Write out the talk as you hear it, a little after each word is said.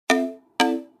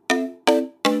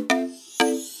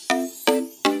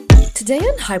Today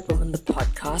on Hyperwoman, the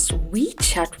podcast, we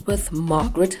chat with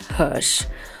Margaret Hirsch.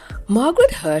 Margaret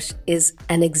Hirsch is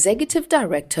an executive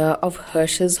director of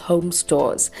Hirsch's Home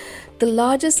Stores, the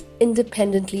largest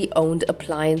independently owned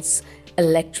appliance,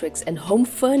 electrics, and home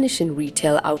furnishing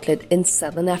retail outlet in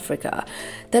Southern Africa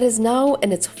that is now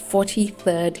in its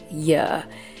 43rd year.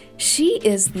 She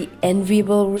is the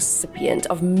enviable recipient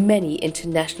of many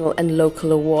international and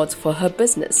local awards for her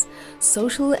business,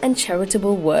 social and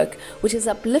charitable work, which has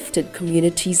uplifted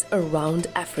communities around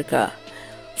Africa.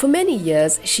 For many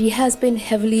years, she has been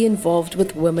heavily involved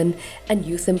with women and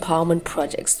youth empowerment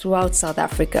projects throughout South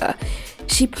Africa.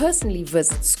 She personally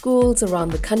visits schools around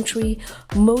the country,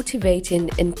 motivating,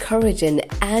 encouraging,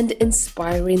 and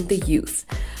inspiring the youth.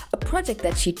 A project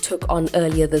that she took on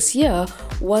earlier this year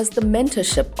was the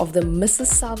mentorship of the Mrs.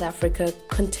 South Africa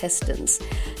contestants,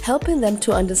 helping them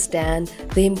to understand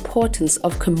the importance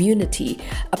of community,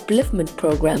 upliftment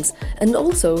programs, and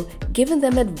also giving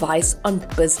them advice on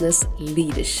business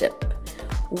leadership.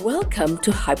 Welcome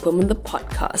to Hyperwoman, the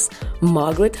podcast,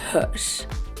 Margaret Hirsch.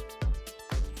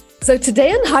 So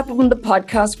today on Hyperwoman, the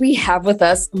podcast, we have with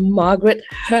us Margaret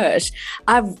Hirsch.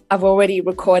 I've already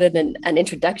recorded an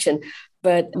introduction.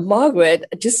 But Margaret,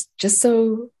 just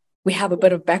so we have a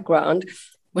bit of background,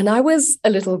 when I was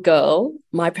a little girl,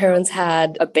 my parents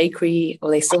had a bakery, or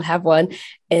they still have one,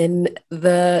 in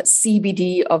the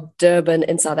CBD of Durban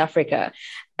in South Africa.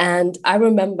 And I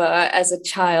remember as a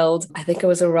child, I think I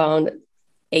was around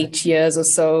 8 years or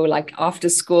so, like after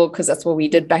school, because that's what we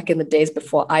did back in the days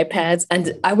before iPads.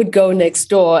 And I would go next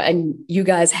door and you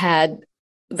guys had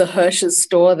the Hirsch's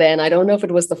store then. I don't know if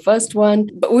it was the first one,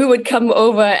 but we would come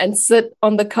over and sit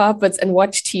on the carpets and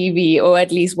watch TV, or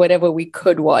at least whatever we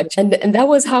could watch. And that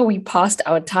was how we passed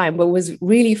our time. But it was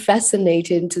really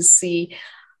fascinating to see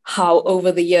how over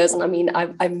the years, and I mean,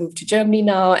 I've moved to Germany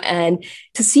now, and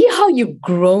to see how you've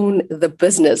grown the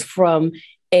business from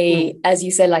as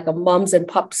you said, like a moms and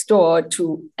pop store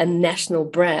to a national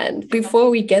brand. Before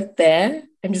we get there,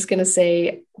 I'm just going to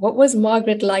say, what was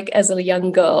Margaret like as a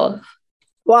young girl?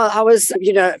 Well, I was,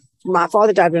 my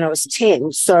father died when I was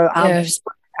 10. So I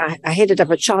headed up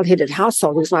a child-headed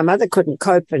household because my mother couldn't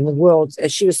cope in the world.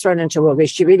 She was thrown into a world where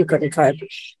she really couldn't cope.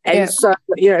 And so,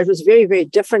 it was very, very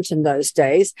different in those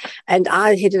days. And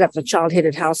I headed up a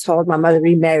child-headed household. My mother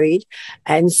remarried.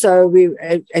 And so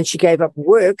and she gave up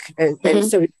work. And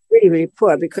so we were really, really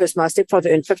poor because my stepfather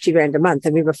earned 50 rand a month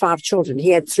and we were 5 children. He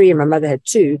had 3 and my mother had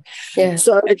 2. Yeah.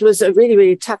 So it was a really,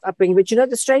 really tough upbringing. But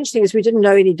the strange thing is we didn't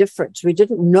know any different. We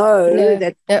didn't know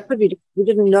we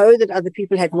didn't know that other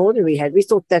people had more than we had. We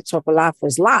thought that's what life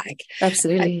was like.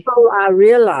 Absolutely. So I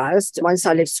realized once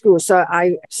I left school, so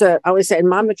I always say in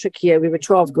my matric year, we were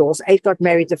 12 girls, 8 got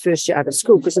married the first year out of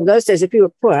school. Because in those days, if you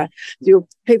were poor,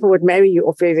 people would marry you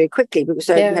off very, very quickly because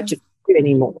they didn't have to do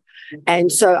anymore.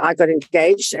 And so I got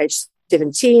engaged at age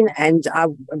 17, and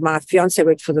my fiance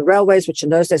worked for the railways, which in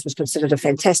those days was considered a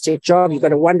fantastic job. You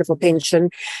got a wonderful pension.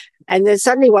 And then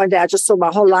suddenly one day I just saw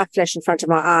my whole life flash in front of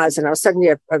my eyes, and I was suddenly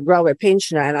a railway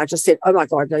pensioner, and I just said, oh my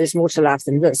God, no, there's more to life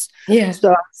than this. Yeah.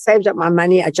 So I saved up my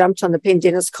money. I jumped on the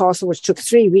Pendennis Castle, which took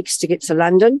 3 weeks to get to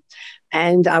London.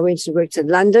 And I went and worked in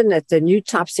London at the New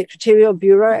Type Secretarial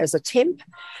Bureau as a temp.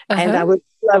 And I worked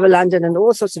all over London and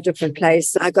all sorts of different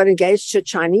places. I got engaged to a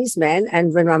Chinese man.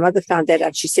 And when my mother found that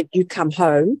out, she said, you come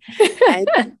home. And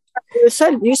we were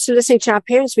so used to listening to our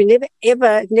parents. We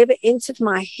never entered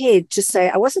my head to say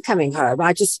I wasn't coming home.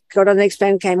 I just got on the next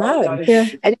plane and came home. Yeah.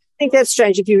 And I think that's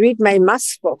strange. If you read May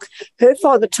Musk's book, her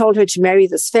father told her to marry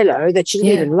this fellow that she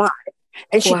didn't even like.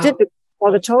 And she did.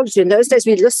 Father told you. In those days,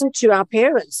 we listened to our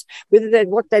parents. Whether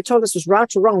what they told us was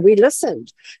right or wrong, we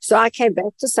listened. So I came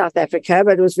back to South Africa,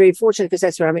 but it was very fortunate because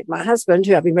that's where I met my husband,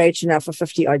 who I've been married to now for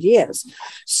 50-odd years.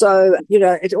 So,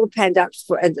 it all panned out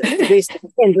for the best.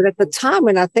 But at the time,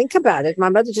 when I think about it, my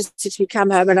mother just said to me,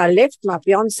 come home, and I left my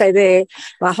fiancé there,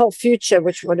 my whole future,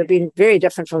 which would have been very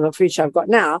different from the future I've got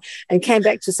now, and came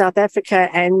back to South Africa.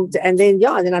 And then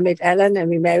I met Alan, and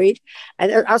we married.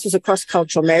 And ours was a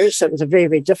cross-cultural marriage, so it was a very,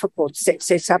 very difficult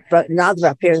set up, but neither of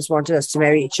our parents wanted us to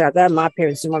marry each other. My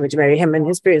parents didn't want me to marry him, and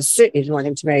his parents certainly didn't want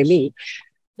him to marry me.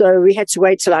 So we had to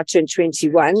wait till I turned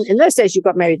 21. In those days, you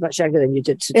got married much younger than you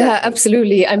did today. Yeah,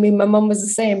 absolutely. I mean, my mom was the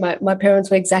same. My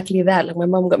parents were exactly that. Like, my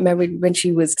mom got married when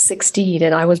she was 16,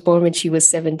 and I was born when she was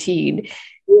 17. Yes.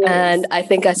 And I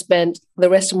think I spent the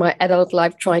rest of my adult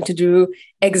life trying to do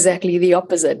exactly the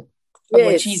opposite of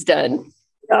what she's done.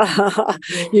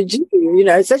 You do,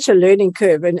 it's such a learning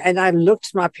curve. And I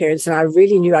looked at my parents and I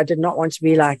really knew I did not want to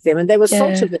be like them. And they were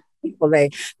salt of the people. They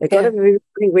got up every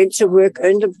morning, went to work,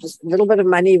 earned a little bit of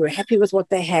money, were happy with what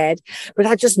they had. But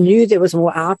I just knew there was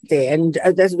more out there. And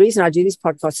that's the reason I do these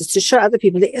podcasts, is to show other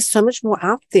people there is so much more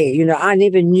out there. You know, I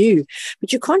never knew.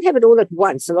 But you can't have it all at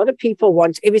once. A lot of people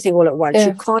want everything all at once.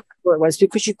 You can't have it all at once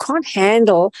because you can't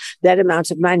handle that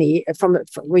amount of money from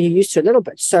when you're used to a little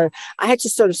bit. So I had to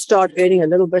sort of start earning a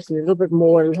little bit and a little bit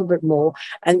more, and a little bit more.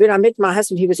 And when I met my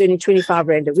husband, he was earning 25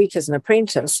 Rand a week as an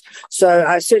apprentice. So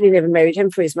I certainly never married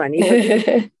him for his money.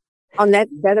 But on that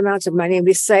amount of money, and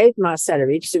we saved my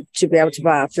salary to be able to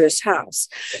buy our first house.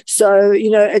 So, you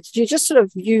know, you just sort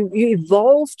of, you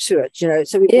evolve to it, you know.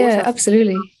 So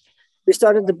absolutely. We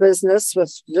started the business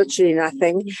with literally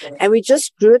nothing, and we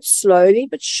just grew it slowly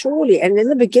but surely. And in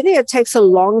the beginning, it takes a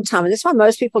long time. And that's why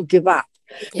most people give up,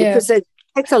 because it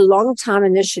takes a long time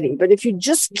initially. But if you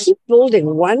just keep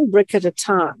building one brick at a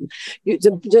time,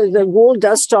 the wall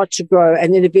does start to grow,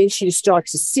 and then eventually you start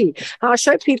to see. How I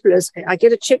show people is I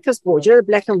get a checkers board, you know, the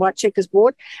black and white checkers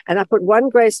board, and I put 1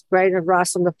 grain of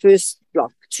rice on the first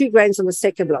block, 2 grains on the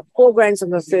second block, 4 grains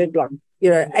on the third block, you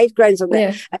know, 8 grains on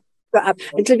that.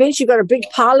 Until eventually you've got a big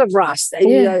pile of rice. And,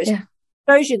 you know, it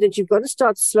shows you that you've got to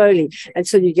start slowly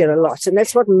until you get a lot. And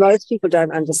that's what most people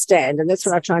don't understand. And that's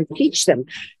what I try and teach them.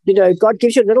 You know, God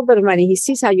gives you a little bit of money. He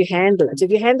sees how you handle it.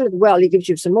 If you handle it well, he gives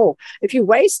you some more. If you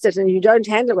waste it and you don't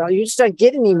handle it well, you just don't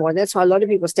get any more. And that's why a lot of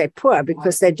people stay poor,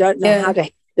 because they don't know how to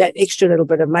have that extra little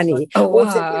bit of money. Oh,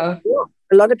 wow.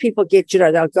 A lot of people get, you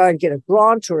know, they'll go and get a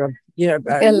grant or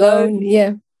a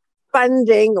loan.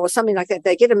 Funding or something like that.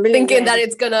 They get $1 million thinking that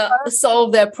it's gonna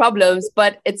solve their problems,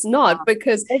 but it's not,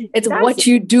 because it's what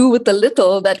you do with the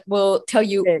little that will tell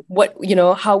you what, you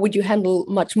know, how would you handle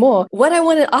much more. What I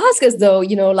want to ask is, though,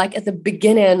 you know, like at the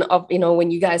beginning of, you know,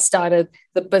 when you guys started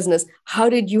the business, how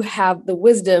did you have the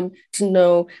wisdom to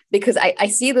know? Because I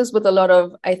see this with a lot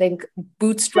of, I think,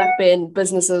 bootstrapping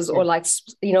businesses, or like,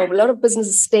 you know, a lot of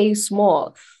businesses stay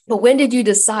small. But when did you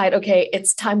decide, okay,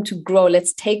 it's time to grow,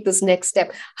 let's take this next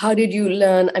step? How did you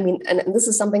learn? I mean, and this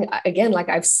is something, again, like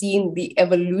I've seen the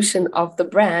evolution of the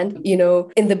brand. You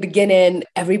know, in the beginning,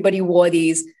 everybody wore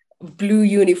these blue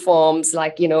uniforms,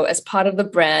 like, you know, as part of the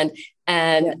brand.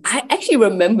 And I actually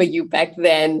remember you back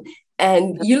then,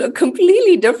 and you look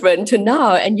completely different to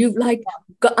now. And you've like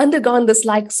undergone this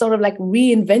like sort of like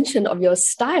reinvention of your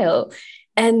style,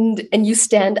 and you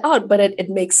stand out. But it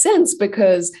makes sense,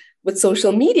 because with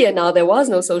social media now, there was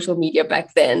no social media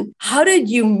back then. How did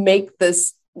you make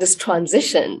this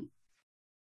transition?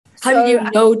 How did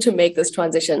you know to make this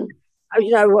transition?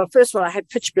 You know, well, first of all, I had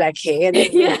pitch black hair. And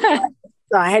then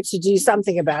so I had to do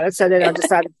something about it. So then I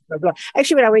decided to go blonde.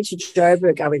 Actually, when I went to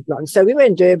Joburg, I went blonde. So we were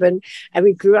in Durban, and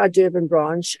we grew our Durban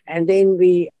branch. And then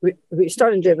we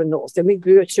started in Durban North. Then we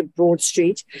grew it to Broad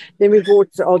Street. Then we bought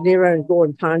Old Nero and Gore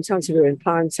in Pinetown. So we were in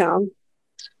Pinetown.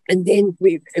 And then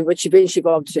which eventually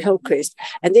evolved to Hillcrest.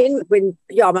 And then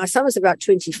my son was about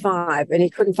 25 and he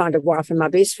couldn't find a wife. And my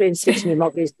best friend said to me,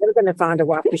 Margaret, he's never going to find a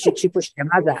wife because you're too pushed your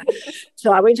mother.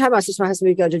 So I went home. I said to my husband,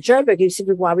 we go to Joburg. He said,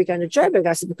 well, why are we going to Joburg?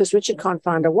 I said, because Richard can't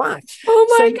find a wife.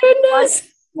 Oh, my goodness.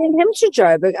 Send him to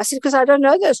Joburg. I said, because I don't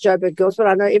know those Joburg girls, but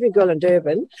I know every girl in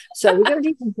Durban. So we're going to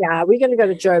leave him here. We're going to go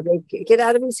to Joburg, get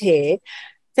out of his hair.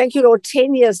 Thank you, Lord.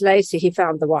 10 years later, he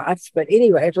found the wife. But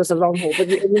anyway, it was a long haul. But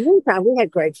in the meantime, we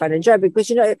had great fun in Joburg, because,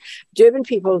 you know, Durban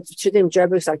people, to them,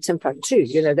 Joburg's like Timbuktu.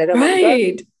 You know, they don't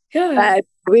right. Yeah.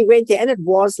 We went there, and it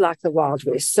was like the Wild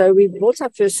West. So we bought our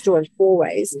first store in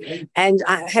Fourways, and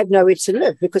I had nowhere to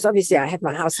live, because obviously I had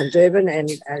my house in Durban,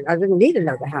 and I didn't need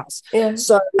another house. Yeah.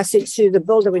 So I said to the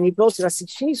builder when he built it, I said,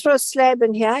 can you throw a slab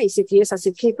in here? He said, yes. I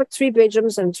said, can you put 3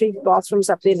 bedrooms and 3 bathrooms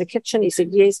up there in the kitchen? He said,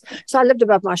 yes. So I lived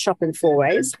above my shop in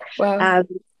Fourways. Wow.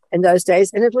 In those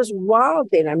days, and it was wild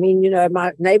then. I mean, you know,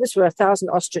 my neighbors were 1,000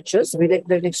 ostriches. We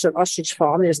lived next to an ostrich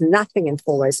farm. There's nothing in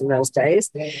Fourways in those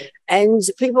days. And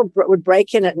people would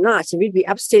break in at night, and we'd be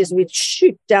upstairs, and we'd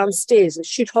shoot downstairs and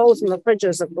shoot holes in the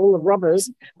fridges of all the robbers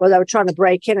while they were trying to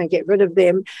break in and get rid of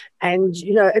them. And,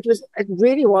 you know, it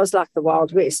really was like the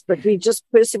Wild West, but we just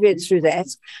persevered through that.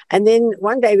 And then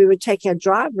one day we were taking a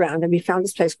drive around, and we found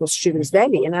this place called Steuben's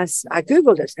Valley. And I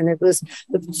Googled it, and it was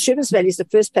Steuben's Valley is the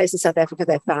first place in South Africa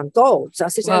they found gold. So I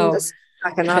said, wow, this is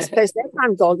like a nice place. They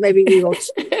found gold. Maybe we will.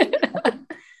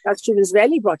 That's Steuben's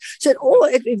Valley branch. So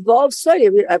it evolved slowly.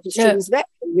 We opened Steuben's Valley.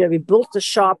 You know, we built the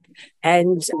shop,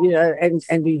 and you know,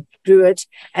 and we grew it.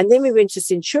 And then we went to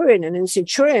Centurion, and in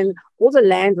Centurion, all the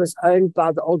land was owned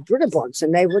by the old Brudebonds,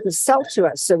 and they wouldn't sell to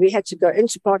us. So we had to go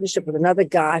into partnership with another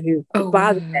guy who could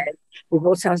buy the land. We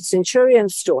bought our Centurion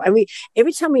store, and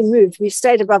every time we moved, we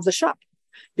stayed above the shop.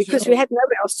 because we had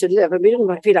nowhere else to live, and we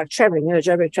didn't feel like traveling.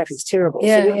 Joburg traffic's terrible.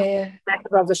 Yeah, so we flat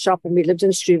above the shop, and we lived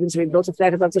in Stevens. We built a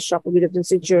flat above the shop, and we lived in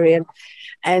Centurion.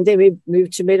 And then we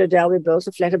moved to Meadowdale. We built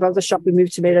a flat above the shop. We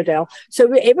moved to Meadowdale. So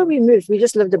wherever we moved, we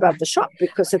just lived above the shop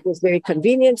because it was very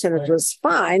convenient and it was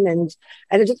fine, and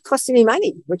it didn't cost any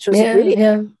money, which was really.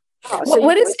 Yeah. So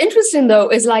what is interesting though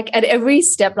is like at every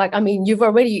step, like, I mean, you've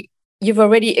already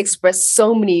expressed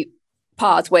so many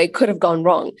parts where it could have gone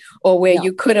wrong, or where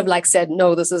you could have like said,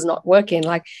 no, this is not working.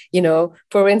 Like,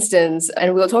 for instance,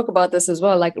 and we'll talk about this as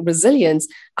well, like resilience.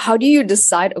 How do you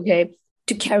decide, okay,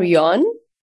 to carry on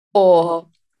or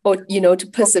to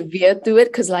persevere through it?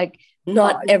 Because like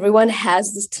not everyone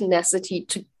has this tenacity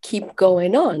to keep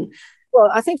going on. Well,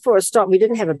 I think for a start, we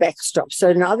didn't have a backstop.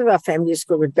 So neither of our families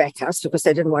would back us because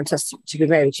they didn't want us to be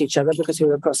married to each other because we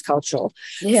were cross-cultural.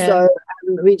 Yeah. So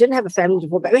we didn't have a family to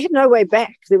fall back. We had no way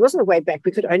back. There wasn't a way back.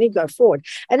 We could only go forward.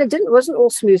 And it wasn't all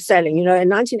smooth sailing. In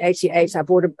 1988, I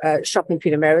bought a shop in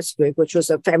Pietermaritzburg, which was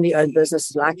a family-owned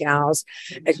business like ours.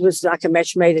 It was like a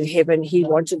match made in heaven. He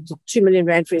wanted 2 million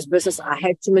rand for his business. I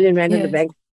had 2 million rand in the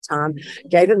bank. Time,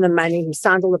 gave him the money, he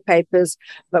signed all the papers,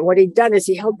 but what he'd done is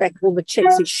he held back all the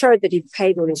checks. He showed that he'd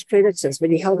paid all his creditors,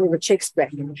 but he held all the checks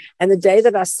back. And the day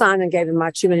that I signed and gave him my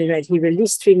 2 million rand, he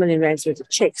released 3 million rand worth of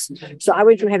checks. So I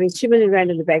went from having 2 million rand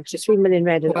in the bank to 3 million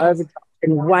rand in overdraft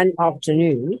in one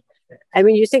afternoon. I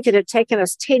mean, you think it had taken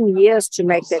us 10 years to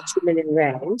make that 2 million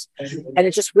rand, and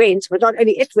it just went, but not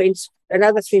only it went,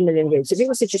 another 3 million rand. So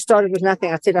people said you started with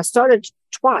nothing. I said I started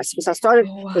twice, because I started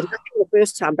with nothing the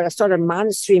first time, but I started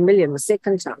minus 3 million the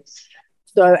second time.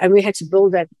 So, and we had to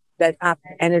build that up,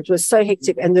 and it was so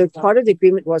hectic. And the part of the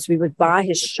agreement was we would buy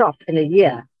his shop in a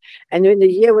year. And when the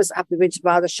year was up, we went to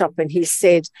buy the shop, and he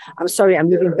said, I'm sorry, I'm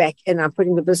moving back in. I'm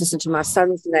putting the business into my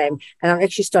son's name, and I'm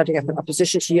actually starting up in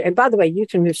opposition to you. And by the way, you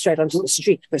can move straight onto the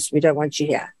street because we don't want you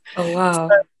here. Oh, wow.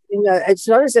 So, it's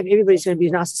not as if everybody's going to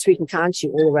be nice and sweet and kind to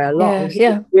you all the way along.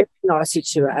 Yeah. He's very nasty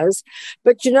to us.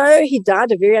 But, he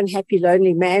died a very unhappy,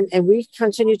 lonely man, and we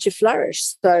continue to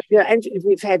flourish. So, and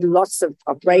we've had lots of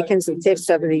break-ins and thefts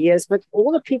over the years, but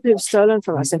all the people who've stolen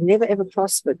from us have never, ever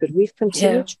prospered, but we've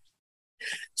continued. Yeah.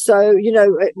 So,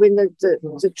 when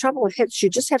the trouble hits, you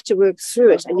just have to work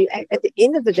through it. And at the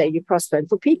end of the day, you prosper. And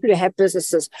for people who have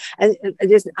businesses, and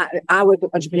I work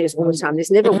with entrepreneurs all the time, there's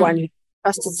never one who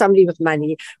trusted somebody with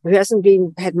money who hasn't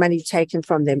had money taken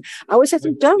from them. I always say to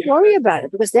them, don't worry about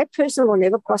it, because that person will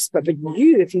never prosper. But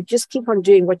if you just keep on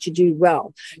doing what you do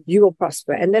well, you will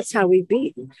prosper. And that's how we've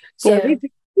been. So we've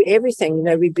been through everything.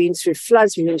 We've been through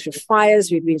floods, we've been through fires,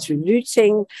 we've been through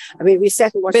looting. I mean, we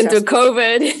sat and watched. Been through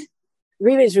COVID.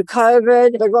 We went through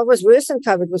COVID, but what was worse than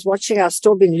COVID was watching our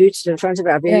store being looted in front of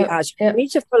our very eyes. For me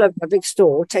to fill a big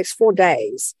store takes 4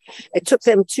 days. It took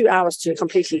them 2 hours to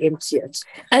completely empty it.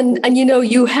 And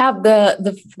you have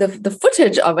the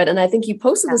footage of it, and I think you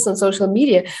posted this on social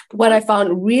media. But what I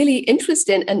found really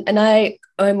interesting, and I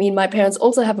mean, my parents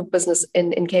also have a business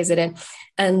in KZN,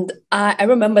 and I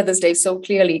remember this day so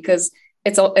clearly because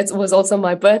it was also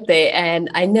my birthday, and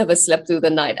I never slept through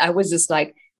the night. I was just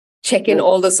like checking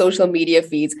all the social media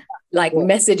feeds, like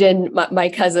messaging my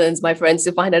cousins, my friends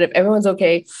to find out if everyone's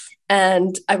okay.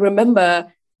 And I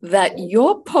remember that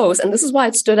your post, and this is why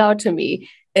it stood out to me,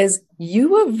 is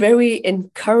you were very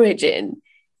encouraging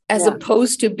as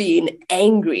opposed to being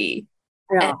angry.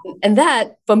 Yeah. And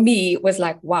that for me was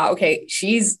like, wow, okay,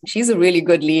 she's a really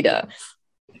good leader.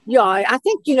 Yeah, I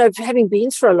think, having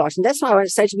been through a lot, and that's why I want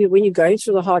to say to you, when you're going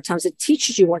through the hard times, it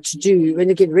teaches you what to do when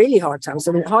you get really hard times.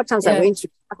 I mean, hard times I went through,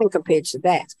 nothing compared to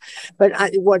that. But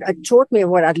what it taught me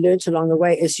and what I'd learned along the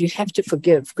way is you have to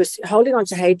forgive, because holding on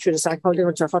to hatred is like holding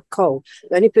on to a hot coal.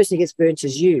 The only person who gets burnt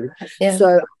is you. Yeah. So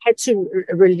I had to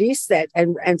release that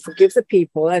and forgive the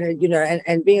people. And,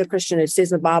 and being a Christian, it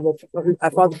says in the Bible,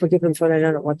 Father, forgive them for they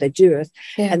don't know what they do.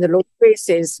 Yeah. And the Lord's Prayer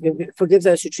says, forgive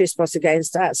those who trespass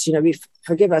against us. We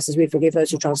forgive us as we forgive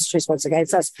those who trespass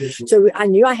against us. So I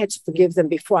knew I had to forgive them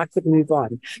before I could move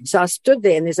on. So I stood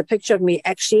there, and there's a picture of me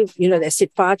actually, they set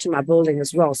fire to my building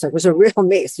as well. So it was a real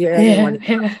mess.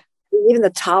 Even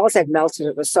the tiles had melted.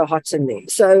 It was so hot in there.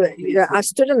 So, I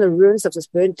stood in the ruins of this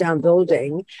burnt down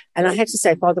building, and I had to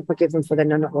say, Father, forgive them for they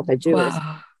know not what they do.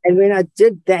 Wow. And when I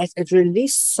did that, it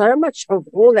released so much of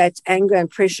all that anger and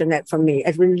pressure that from me.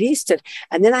 It released it.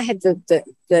 And then I had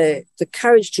the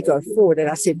courage to go forward. And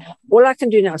I said, all I can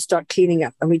do now is start cleaning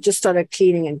up. And we just started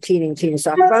cleaning.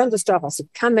 So I phoned the staff. I said,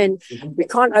 come in. We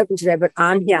can't open today, but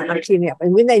I'm here. I'm cleaning up.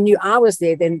 And when they knew I was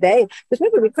there, then because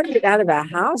remember, we couldn't get out of our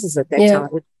houses at that time.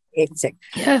 It was hectic.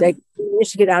 Yeah. They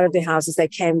managed to get out of their houses. They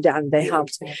came down. They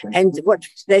helped. And what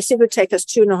they said would take us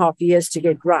 2.5 years to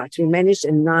get right, we managed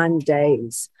in 9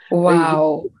 days.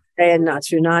 Wow. day and night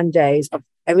through 9 days.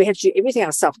 And we had to do everything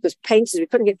ourselves because painters, we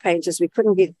couldn't get painters. We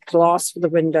couldn't get glass for the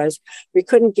windows. We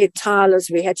couldn't get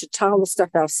tilers. We had to tile the stuff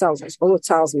ourselves. All the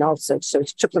tiles melted. So we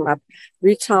took them up,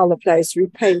 retile the place,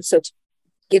 repaint it,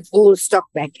 get all the stock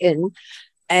back in.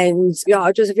 And yeah,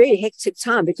 it was a very hectic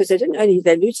time because they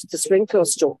looted the Springfield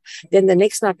store. Then the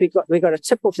next night we got a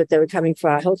tip off that they were coming for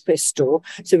our HealthFest store.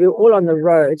 So we were all on the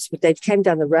roads, but they came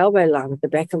down the railway line at the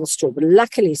back of the store. But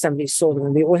luckily somebody saw them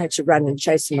and we all had to run and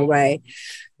chase them away.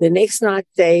 The next night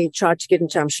they tried to get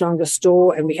into Umhlanga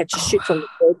store and we had to shoot from the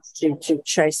road to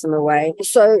chase them away.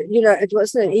 So, it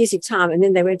wasn't an easy time. And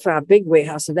then they went for our big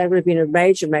warehouse and that would have been a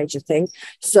major, major thing.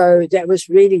 So that was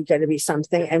really going to be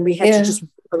something. And we had to just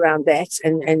around that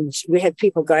and we had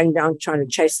people going down trying to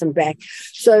chase them back.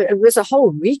 So it was a whole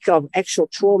week of actual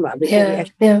trauma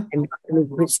and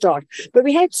we'd start. But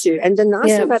we had to. And the nice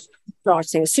thing about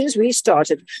starting, as soon as we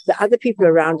started, the other people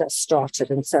around us started.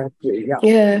 And so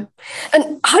yeah.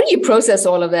 And how do you process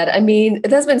all of that? I mean,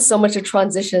 there's been so much of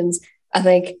transitions, I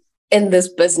think, in this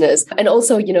business and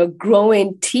also,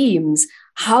 growing teams.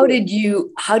 How did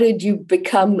you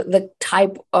become the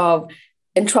type of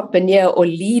entrepreneur or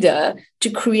leader to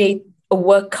create a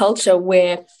work culture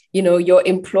where, your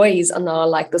employees are now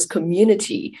like this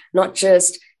community, not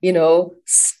just,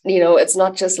 it's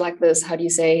not just like this. How do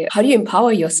you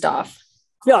empower your staff?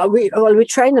 Yeah, we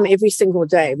train them every single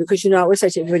day because, I always say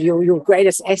to everybody, your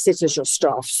greatest asset is your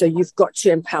staff. So you've got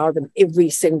to empower them every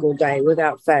single day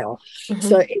without fail. Mm-hmm.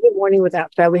 So every morning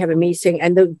without fail, we have a meeting.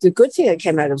 And the good thing that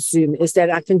came out of Zoom is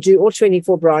that I can do all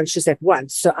 24 branches at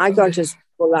once. So I go into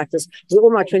like this, with all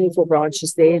my 24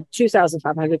 branches there,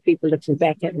 2,500 people looking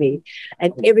back at me.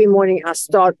 And every morning I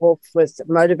start off with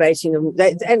motivating them.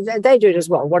 They do it as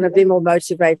well. One of them will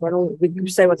motivate, one will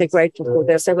say what they're grateful for.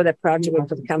 They'll say what they're proud to work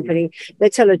for the company. They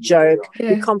tell a joke.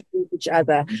 We compliment each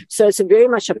other. So it's very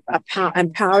much a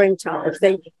empowering time of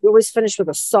thing. We always finish with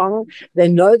a song. They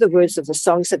know the words of the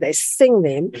song, so they sing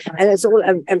them. And it's all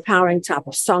an empowering type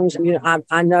of songs.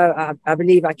 I know, I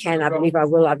believe I can, I believe I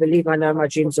will, I believe I know my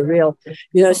dreams are real.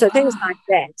 So things like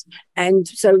that. And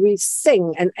so we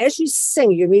sing. And as you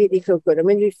sing, you immediately feel good. And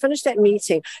when you finish that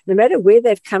meeting, no matter where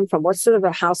they've come from, what sort of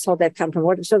a household they've come from,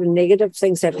 what sort of negative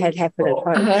things they've had happen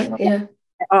at home,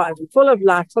 are full of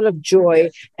life, full of joy,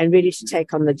 and ready to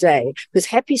take on the day. Because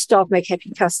happy staff make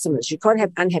happy customers. You can't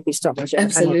have unhappy staff.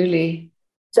 Absolutely.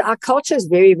 So our culture is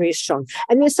very, very strong.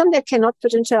 And there's some that cannot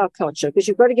fit into our culture because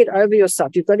you've got to get over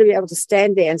yourself. You've got to be able to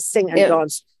stand there and sing and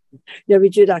dance. We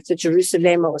do like the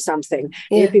Jerusalem or something.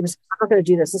 People say, I'm not going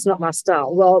to do this. It's not my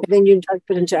style. Well, then you don't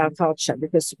fit into our culture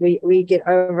because we get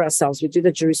over ourselves. We do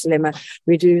the Jerusalem,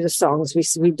 we do the songs,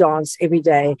 we dance every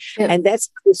day, and that's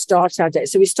how we start our day.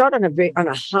 So we start on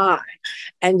a high,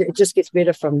 and it just gets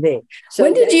better from there. So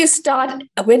when did you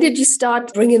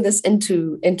start bringing this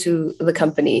into the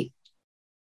company?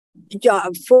 Yeah,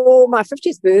 for my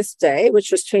 50th birthday, which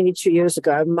was 22 years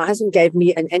ago, my husband gave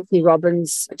me an Anthony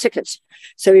Robbins ticket.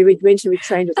 So we went and we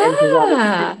trained with Anthony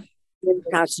Robbins.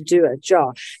 How to do it,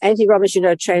 Anthony Robbins,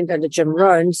 trained under Jim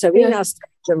Rohn. So we now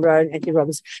study Jim Rohn, Anthony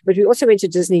Robbins. But we also went to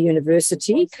Disney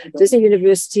University. Disney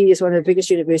University is one of the biggest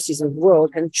universities in the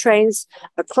world and trains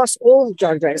across all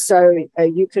genres. So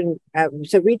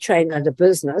so we train under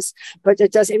business, but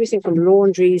it does everything from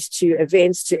laundries to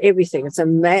events to everything. It's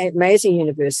an amazing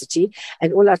university,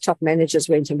 and all our top managers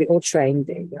went and we all trained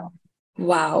there. Yeah.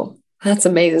 Wow. That's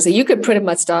amazing. So you could pretty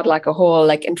much start like a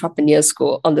whole entrepreneur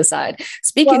school on the side.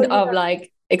 Speaking of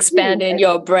expanding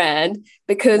your brand,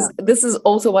 because this is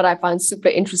also what I find super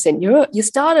interesting. You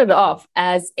started off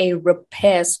as a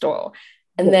repair store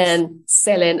and then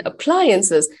selling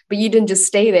appliances, but you didn't just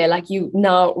stay there. Like, you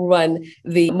now run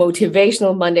the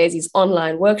Motivational Mondays, these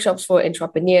online workshops for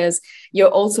entrepreneurs. You're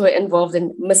also involved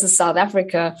in Mrs. South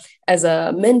Africa as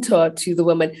a mentor to the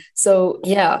women. So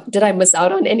did I miss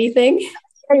out on anything?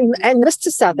 And Mr.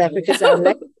 South Africa's our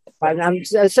next one.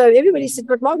 So everybody said,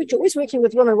 but Margaret, you're always working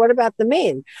with women. What about the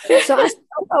men? So I said,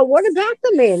 what about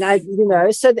the men?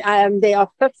 So there are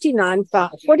 49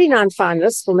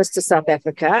 finalists for Mr. South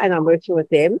Africa, and I'm working with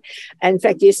them. And in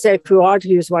fact, yesterday, Fuad,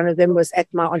 who's one of them, was at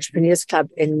my Entrepreneurs Club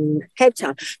in Cape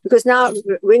Town. Because now,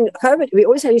 when COVID, we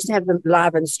always used to have them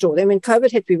live in store. Then when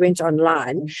COVID hit, we went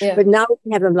online. But now we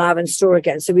can have them live in store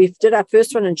again. So we did our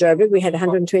first one in Joburg. We had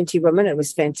 120 women. It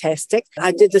was fantastic.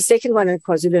 I did the second one in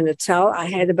KwaZulu-Natal. I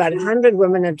had about had 100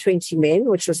 women and 20 men,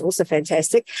 which was also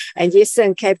fantastic. And yesterday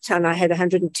in Cape Town, I had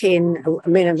 110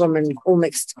 men and women all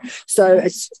mixed. So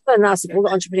it's so nice that all the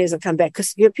entrepreneurs have come back,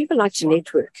 because people like to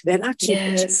network. They like to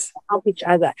help each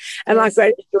other. And my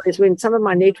greatest joy is when some of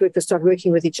my networkers start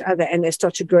working with each other and they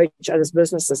start to grow each other's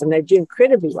businesses, and they do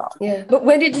incredibly well. Yeah. But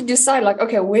when did you decide, like,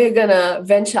 okay, we're going to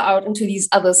venture out into these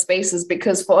other spaces?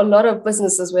 Because for a lot of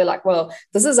businesses, we're like, well,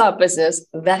 this is our business.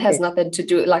 That has nothing to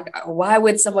do. Like, why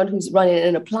would someone who's running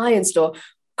an appliance store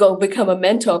go become a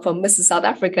mentor for Mrs. South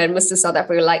Africa and Mr. South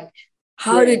Africa? Like,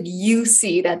 how did you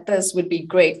see that this would be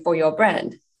great for your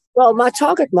brand? Well, my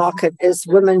target market is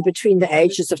women between the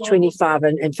ages of 25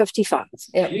 and 55.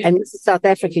 Yep. And Mrs. South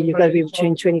Africa, you've got to be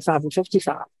between 25 and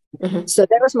 55. Mm-hmm. So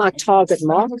that was my target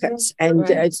market. And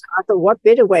I thought, what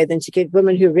better way than to get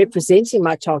women who are representing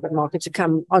my target market to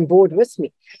come on board with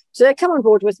me. So they come on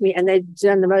board with me, and they've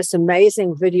done the most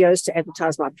amazing videos to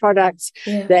advertise my products.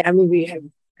 Yeah.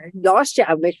 Last year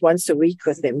I met once a week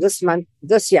with them. This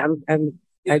year I'm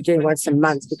doing once a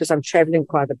month, because I'm traveling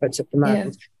quite a bit at the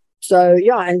moment. Yeah. So,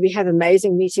 and we have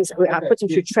amazing meetings. I put them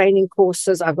through training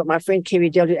courses. I've got my friend Kerry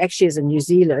Dell, who actually is in New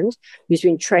Zealand, who's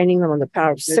been training them on the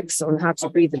power of 6, on how to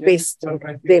be the best of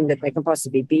them that they can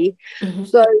possibly be. Mm-hmm.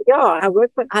 So,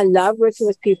 I love working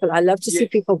with people. I love to see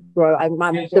people grow.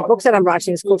 The book that I'm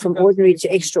writing is called From Ordinary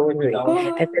to Extraordinary.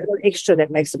 And there's an extra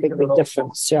that makes a big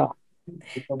difference. Yeah.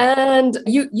 And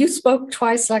you spoke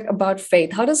twice about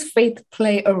faith. How does faith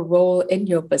play a role in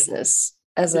your business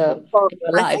as a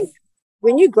life?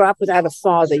 When you grow up without a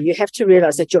father, you have to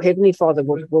realize that your Heavenly Father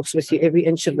walks with you every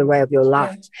inch of the way of your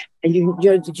life. And you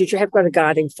have got a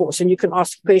guiding force, and you can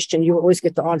ask a question. You will always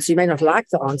get the answer. You may not like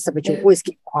the answer, but you always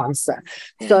get the answer.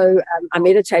 So I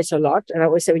meditate a lot. And I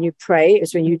always say, when you pray,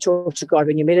 is when you talk to God.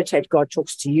 When you meditate, God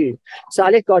talks to you. So I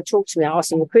let God talk to me. I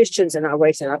ask him the questions, and I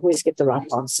wait, and I always get the right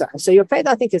answer. So your faith,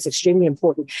 I think, is extremely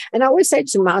important. And I always say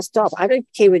to my staff, I don't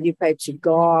care whether you pray to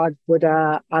God,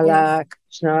 Buddha, Allah,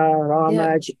 Krishna,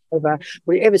 Rama, Jehovah,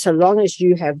 whatever, so long as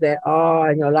you have that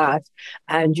in your life,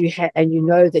 and you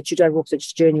know that you don't walk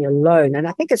this journey alone. And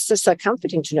I think it's just so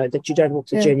comforting to know that you don't walk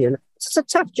the journey alone. It's a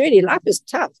tough journey. Life is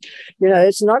tough.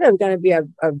 It's not going to be a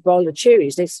bowl of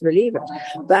cherries. Let's believe it.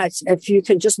 But if you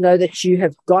can just know that you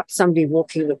have got somebody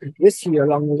walking with you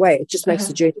along the way, it just makes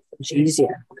the journey much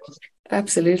easier.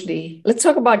 Absolutely. Let's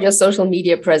talk about your social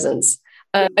media presence.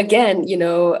 Again,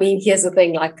 here's the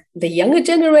thing, like, the younger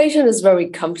generation is very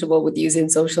comfortable with using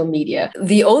social media.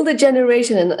 The older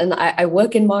generation, and I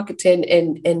work in marketing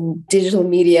in digital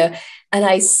media, and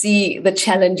I see the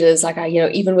challenges, like,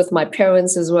 even with my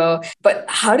parents as well. But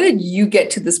how did you get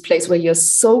to this place where you're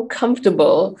so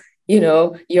comfortable?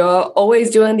 You're always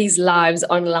doing these lives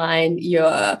online.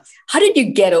 How did you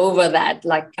get over that?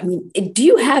 Do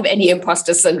you have any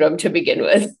imposter syndrome to begin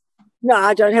with? No,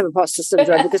 I don't have imposter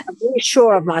syndrome, because I'm very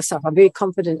sure of myself. I'm very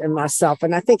confident in myself.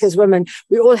 And I think as women,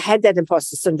 we all had that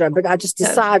imposter syndrome, but I just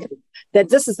decided that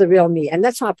this is the real me. And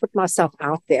that's why I put myself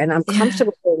out there, and I'm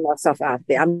comfortable putting myself out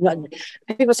there. I'm not,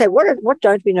 people say, what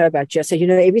don't we know about you? I say, you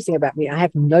know everything about me. I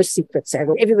have no secrets.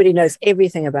 Everybody knows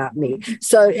everything about me.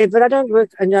 So, but I don't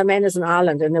work, no man is an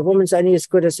island, and a woman's only as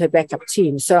good as her backup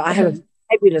team. So I have a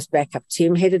fabulous backup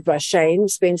team headed by Shane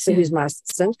Spencer, who's my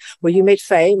assistant. Well, you met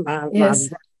Faye, my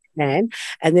man.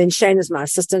 And then Shane is my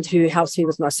assistant, who helps me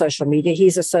with my social media.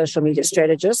 He's a social media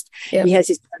strategist. Yep. He has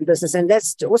his own business. And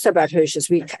that's also about Hirsch's.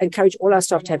 We encourage all our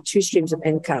staff to have 2 streams of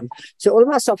income. So all of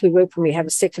my staff who work for me have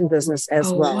a second business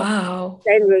as well. Wow.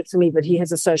 Shane works for me, but he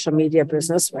has a social media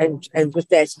business. And with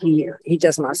that, he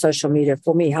does my social media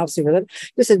for me, helps me with it.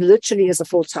 Because it literally is a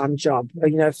full-time job,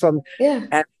 from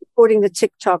recording the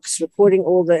TikToks, recording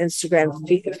all the Instagram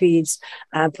feeds,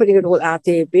 putting it all out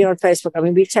there, being on Facebook. I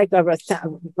mean, we take over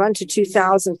 1,000 to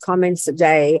 2,000 comments a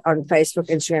day on Facebook,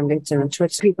 Instagram, LinkedIn, and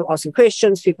Twitter. People asking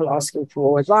questions, people asking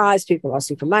for advice, people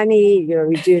asking for money.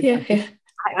 We do.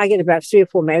 I get about 3 or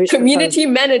 4 marriage community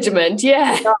management.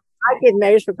 I get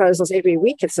marriage proposals every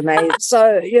week. It's amazing.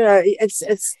 So,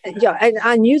 it's and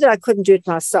I knew that I couldn't do it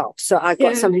myself. So I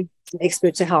got somebody, an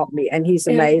expert, to help me, and he's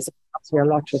amazing. Helps me a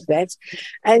lot with that.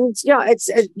 And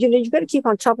you've got to keep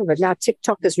on top of it. Now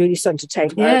TikTok is really starting to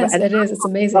take over. And it is. It's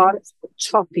amazing.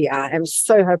 Choppy. I am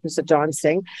so hopeless at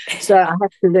dancing. So I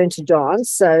have to learn to dance.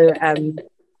 So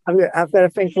I've got a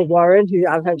friend called Warren, who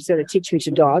I hope is going to teach me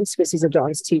to dance, because he's a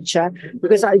dance teacher.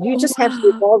 Because you just have to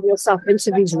evolve yourself into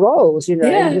these roles, and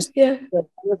just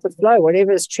with the flow.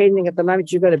 Whatever is trending at the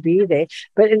moment, you've got to be there.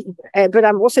 But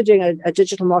I'm also doing a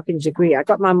digital marketing degree. I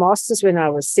got my master's when I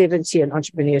was 70 in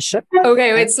entrepreneurship.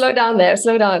 Okay, wait, slow down.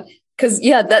 Because,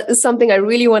 that is something I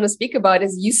really want to speak about,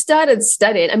 is you started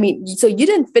studying. I mean, so you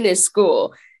didn't finish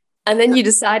school. And then you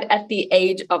decide at the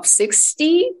age of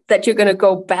 60 that you're going to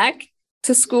go back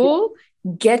to school,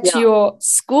 get your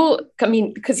school. I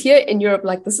mean, because here in Europe,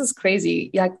 like, this is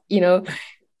crazy. Like,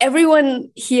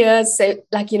 everyone here say,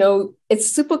 like, it's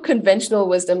super conventional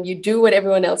wisdom. You do what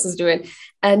everyone else is doing.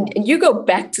 And you go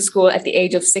back to school at the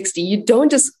age of 60. You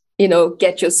don't just,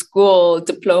 get your school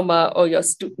diploma or your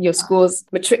school's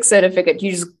matric certificate.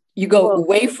 You go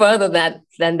way further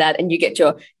than that, and you get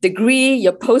your degree,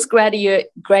 your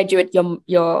postgraduate,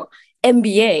 your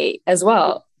MBA as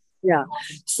well. Yeah.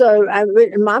 So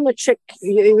my matric,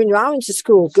 when I went to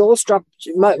school, girls dropped,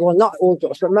 well, not all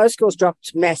girls, but most girls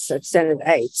dropped maths at standard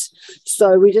 8.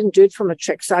 So we didn't do it for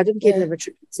matric. So I didn't get a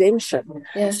matric exemption.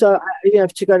 Yeah. So,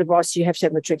 to go to varsity, you have to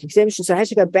have matric exemption. So I had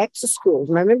to go back to school.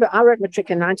 And I remember I wrote matric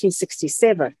in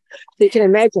 1967. So you can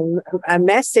imagine,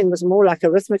 maths then was more like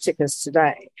arithmetic as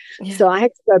today. Yeah. So I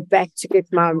had to go back to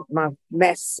get my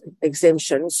maths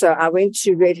exemption. So I went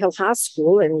to Red Hill High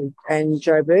School in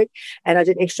Joburg, and I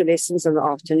did extra lessons in the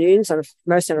afternoons.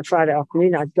 Mostly on a Friday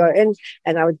afternoon, I'd go in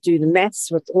and I would do the maths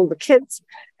with all the kids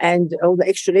and all the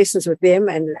extra lessons with them.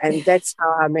 And that's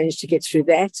how I managed to get through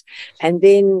that. And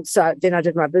then I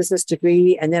did my business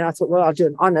degree. And then I thought, well, I'll do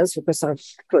an honors because I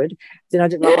could. Then I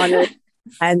did my honors.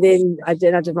 And then I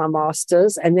did my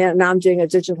master's. And now I'm doing a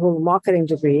digital marketing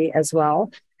degree as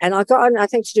well. And I got on, I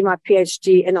think, to do my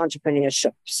PhD in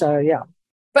entrepreneurship. So, yeah.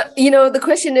 But, the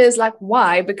question is, like,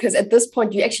 why? Because at this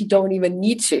point, you actually don't even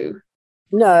need to.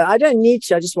 No, I don't need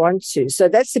to. I just want to. So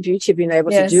that's the beauty of being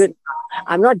able to do it.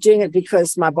 I'm not doing it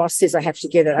because my boss says I have to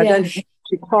get it. I don't have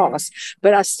to pass,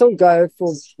 but I still go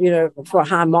for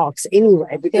high marks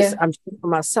anyway, because I'm doing it for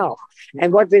myself.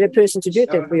 And what better person to do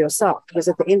it than for yourself? Because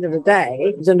at the end of the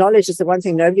day, the knowledge is the one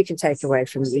thing nobody can take away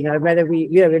from you. No matter we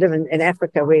live in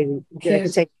Africa where they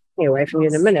can take away from you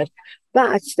in a minute,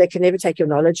 but they can never take your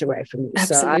knowledge away from you.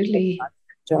 Absolutely.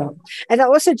 So and I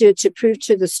also do it to prove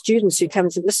to the students who come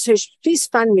to this, please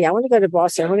fund me. I want to go to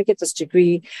Boston. I want to get this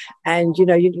degree, and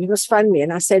you must fund me.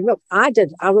 And I said, look, I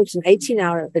worked an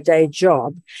 18-hour-a-day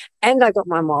job, and I got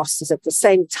my master's at the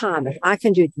same time. If I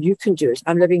can do it, you can do it.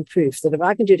 I'm living proof that if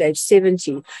I can do it at age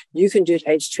 70, you can do it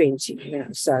at age 20.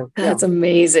 So that's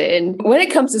amazing. When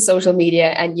it comes to social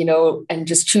media and and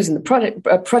just choosing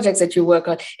the projects that you work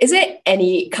on, is there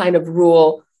any kind of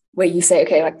rule where you say,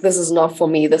 okay, like, this is not for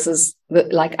me, this is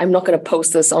like, I'm not going to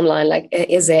post this online? Like,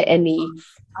 is there any?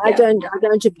 I don't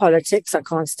do politics. I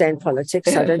can't stand politics.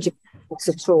 I don't do politics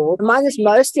at all. Mine is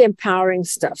mostly empowering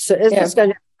stuff. So if it's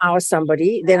going to empower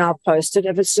somebody, then I'll post it.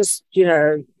 If it's just,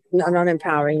 not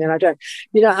empowering, then I don't.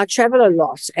 I travel a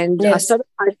lot, and I started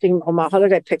posting on my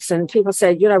holiday pics, and people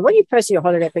say, what are you posting your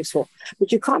holiday pics for?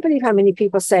 But you can't believe how many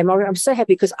people say, Margaret, I'm so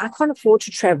happy because I can't afford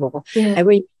to travel. And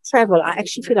when you travel, I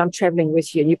actually feel I'm traveling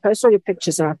with you. And you post all your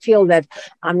pictures, and I feel that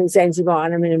I'm in Zanzibar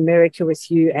and I'm in America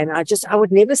with you. And I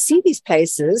would never see these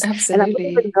places. Absolutely. And I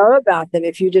wouldn't even know about them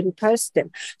if you didn't post them.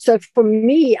 So for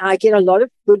me, I get a lot of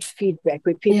good feedback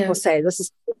where people say,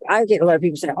 I get a lot of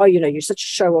people say, oh, you're such a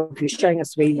show off. You're showing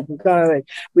us where you can go and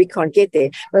we can't get there.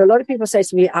 But a lot of people say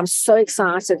to me, I'm so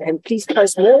excited, and please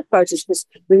post more photos, because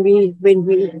when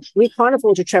we can't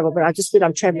afford to travel, but I just feel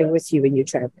I'm traveling with you when you're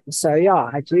traveling. So yeah,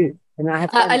 I do. And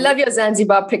I love your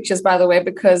Zanzibar pictures, by the way,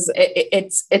 because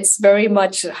it's very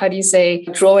much, how do you say,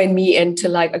 drawing me into,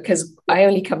 like, because I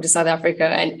only come to South Africa,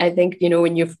 and I think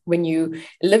when you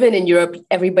live in Europe,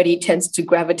 everybody tends to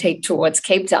gravitate towards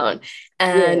Cape Town,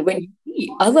 and when you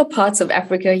see other parts of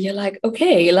Africa, you're like,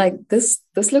 okay, like this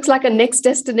looks like a next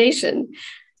destination.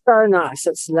 So nice.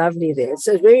 It's lovely there. It's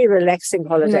a very relaxing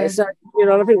holiday. So a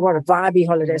lot of people want a vibey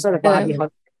holiday. It's not a vibey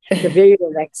holiday. It's a very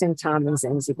relaxing time in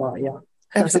Zanzibar. Yeah.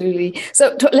 Absolutely.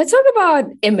 So let's talk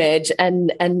about image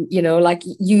and like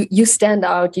you stand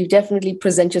out. You definitely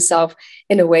present yourself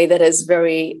in a way that is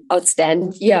very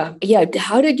outstanding. Yeah.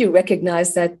 How did you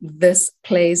recognize that this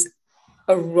plays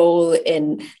a role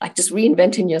in, like, just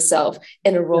reinventing yourself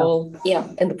in a role,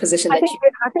 in the position I think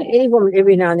any woman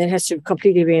every now and then has to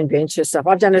completely reinvent herself.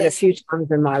 I've done it a few times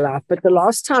in my life, but the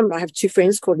last time, I have two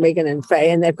friends called Megan and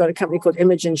Faye, and they've got a company called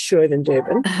Image Insured in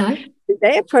Durban.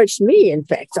 They approached me, in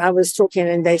fact. I was talking,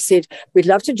 and they said, we'd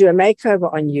love to do a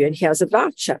makeover on you, and here's a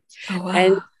voucher. Oh, wow.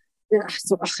 And I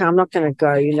thought, I'm not going to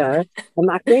go, And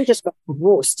my friend just got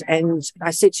divorced, and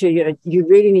I said to her, you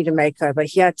really need a makeover.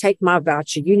 Here, take my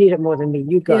voucher. You need it more than me.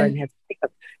 You go and have a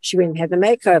makeover. She went and had the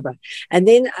makeover. And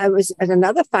then I was at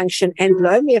another function, and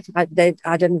blow me if I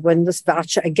didn't win this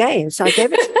voucher again. So I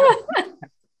gave it to her.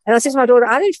 And I said to my daughter,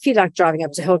 I don't feel like driving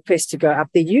up to Hillcrest to go up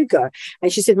there. You go.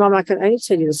 And she said, Mom, I can only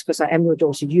tell you this because I am your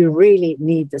daughter. You really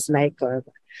need this makeover.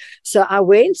 So I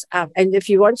went up, and if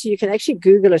you want to, you can actually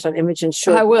Google it on Image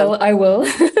Insured. I will.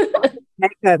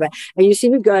 makeover. And you see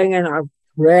me going and I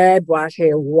red white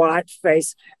hair, white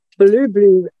face,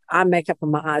 blue eye makeup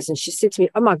on my eyes. And she said to me,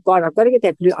 oh my God, I've got to get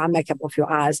that blue eye makeup off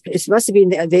your eyes. It must have been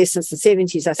there since the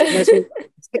 70s. I said, no, it's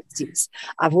been the 60s.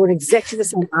 I've worn exactly the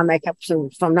same eye makeup from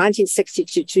 1960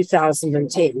 to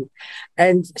 2010.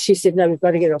 And she said, no, we've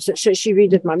got to get it off. So she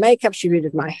redid my makeup, she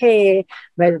redid my hair,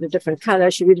 made it a different color.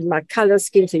 She redid my color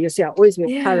scheme. So you'll see I always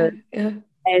wear color. Yeah.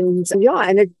 And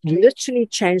it literally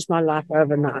changed my life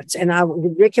overnight. And I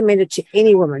would recommend it to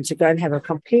any woman to go and have a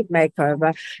complete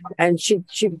makeover. And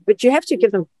but you have to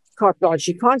give them carte blanche.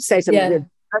 You can't say to them,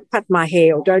 don't cut my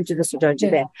hair or don't do this or don't do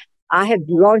that. I had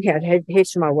long hair, hair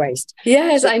to my waist.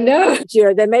 Yes, so, I know.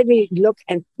 They made me look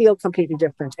and feel completely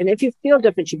different. And if you feel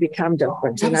different, you become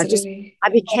different. Absolutely. And I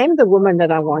became the woman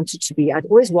that I wanted to be. I'd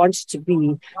always wanted to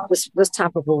be this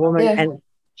type of a woman. Yeah. And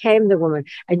became the woman.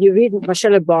 And you read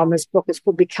Michelle Obama's book, it's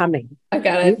called Becoming. I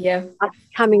got it, yeah.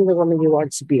 Becoming the woman you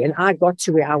want to be. And I got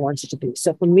to where I wanted to be.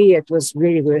 So for me, it was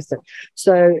really worth it.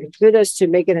 So kudos to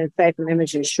Megan and Faith and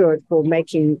Imogen Short for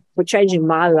changing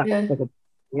my life.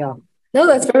 Yeah. No,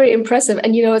 that's very impressive.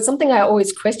 And, it's something I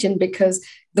always question because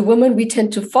the women we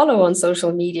tend to follow on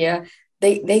social media,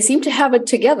 they seem to have it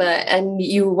together. And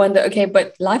you wonder, okay,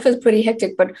 but life is pretty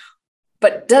hectic.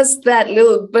 But does that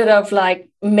little bit of like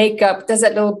makeup, does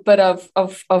that little bit of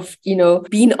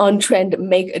being on trend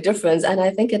make a difference? And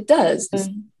I think it does.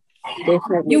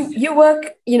 Definitely. You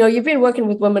work, you've been working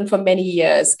with women for many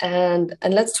years, and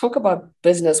let's talk about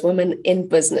business, women in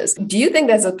business. Do you think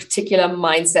there's a particular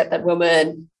mindset that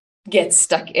women get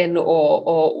stuck in,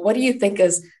 or what do you think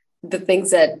is the things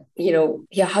that,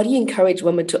 how do you encourage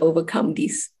women to overcome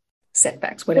these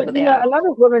setbacks, whatever they are? A lot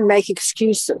of women make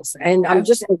excuses. And I'm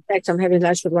having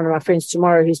lunch with one of my friends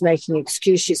tomorrow who's making an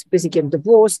excuse. She's busy getting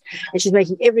divorced and she's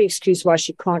making every excuse why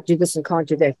she can't do this and can't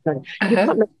do that. But you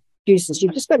can't make excuses.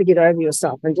 You've just got to get over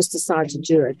yourself and just decide to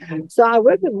do it. So I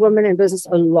work with women in business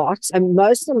a lot, and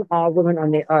most of them are women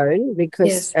on their own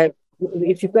because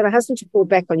if you've got a husband to fall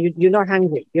back on, you're not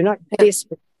hungry. You're not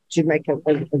desperate to make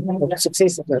a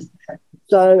success of this.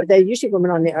 So they're usually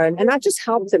women on their own. And I just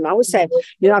help them. I always say,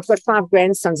 I've got 5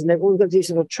 grandsons and they've all got these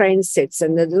little train sets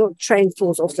and the little train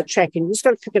falls off the track and you just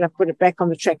got to pick it up, put it back on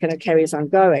the track and it carries on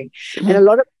going. Mm-hmm. And a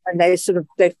lot of them,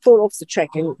 they fall off the track.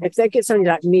 And if they get somebody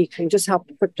like me can just help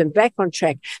put them back on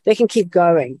track, they can keep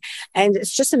going. And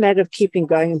it's just a matter of keeping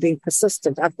going and being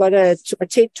persistent. I've got a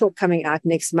TED talk coming out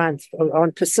next month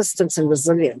on persistence and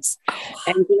resilience.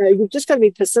 And, you've just got to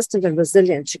be persistent and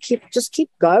resilient to keep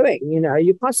going.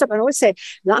 You can't stop. And I always say,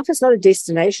 life is not a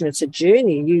destination, it's a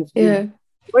journey. You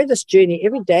enjoy this journey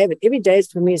every day, but every day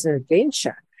for me is an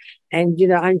adventure. And,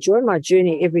 I enjoy my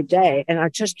journey every day and I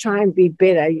just try and be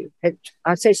better.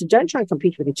 I say, so don't try and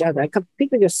compete with each other.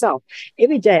 Compete with yourself.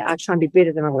 Every day I try and be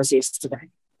better than I was yesterday.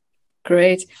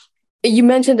 Great. You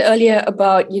mentioned earlier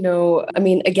about,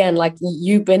 again, like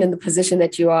you've been in the position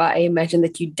that you are. I imagine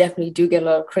that you definitely do get a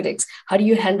lot of critics. How do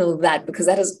you handle that? Because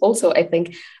that is also, I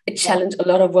think, a challenge a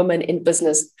lot of women in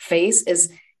business face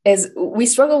is we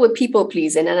struggle with people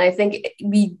pleasing. And I think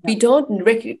we don't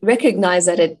recognize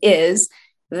that it is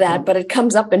that, but it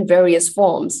comes up in various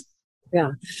forms.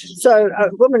 Yeah. So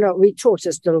women, we taught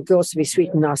as little girls to be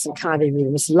sweet and nice and kind, and we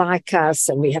must like us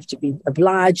and we have to be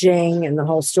obliging and the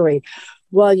whole story.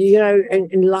 Well,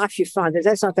 in life you find that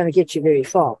that's not going to get you very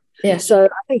far. Yeah. So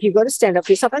I think you've got to stand up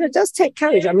for yourself, and it does take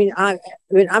courage. I mean, I'm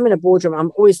in a boardroom.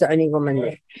 I'm always the only woman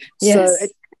there. Yes. So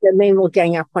the men will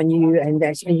gang up on you, and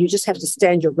you just have to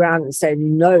stand your ground and say,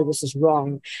 no, this is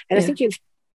wrong. And I think you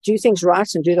do things right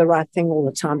and do the right thing all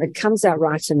the time. It comes out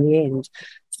right in the end.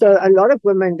 So a lot of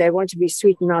women, they want to be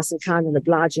sweet and nice and kind and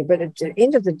obliging, but at the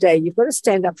end of the day, you've got to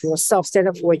stand up for yourself, stand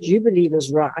up for what you believe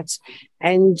is right,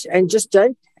 and just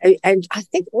don't. And I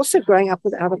think also growing up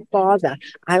without a father,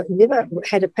 I never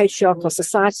had a patriarchal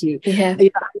society. Yeah.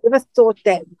 I never thought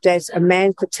that a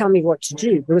man could tell me what to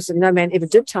do, because no man ever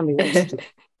did tell me what to do.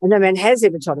 And no man has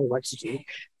ever told me what to do.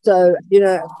 So,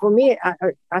 for me,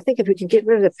 I think if we can get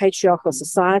rid of the patriarchal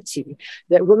society,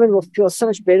 that women will feel so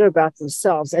much better about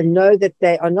themselves and know that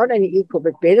they are not only equal,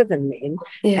 but better than men.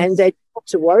 Yes. And they don't have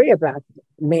to worry about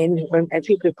men and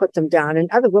people who put them down, and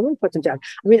other women put them down.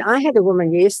 I mean, I had a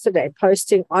woman yesterday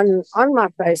posting on my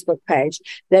Facebook page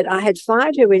that I had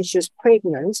fired her when she was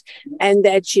pregnant and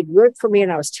that she'd worked for me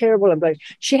and I was terrible. But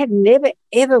she had never,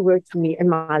 ever worked for me in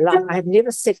my life. I had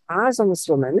never set eyes on this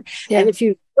woman. Yeah. And if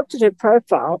you looked at her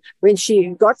profile, when she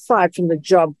got fired from the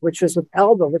job, which was with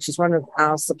Alba, which is one of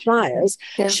our suppliers,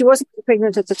 she wasn't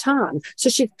pregnant at the time. So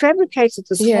she fabricated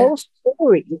this whole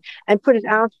story and put it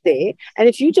out there. And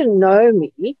if you didn't know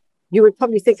me, you would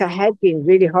probably think I had been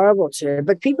really horrible to her.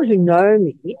 But people who know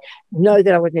me know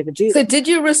that I would never do that. So did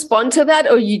you respond to that,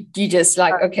 or you just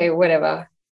like, okay, whatever?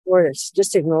 Or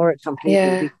just ignore it completely.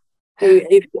 Yeah.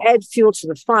 If you add fuel to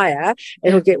the fire,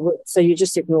 it'll get worse. So you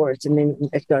just ignore it and then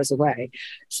it goes away.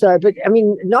 So, but I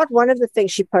mean, not one of the things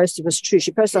she posted was true.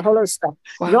 She posted a whole lot of stuff.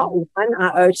 Wow. Not one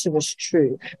iota was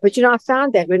true. But, I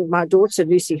found that when my daughter,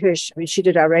 Lucy Hirsch, she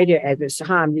did our radio adverts. So,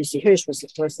 hi, I'm Lucy Hirsch, was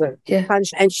the punch.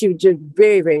 And she did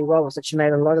very, very well with it. She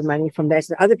made a lot of money from that.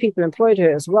 And other people employed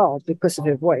her as well because of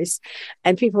her voice.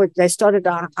 And they started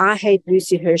our I Hate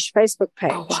Lucy Hirsch Facebook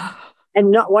page. Oh, wow. And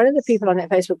not one of the people on that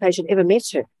Facebook page had ever met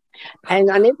her. And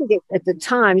I never forget, at the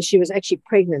time, she was actually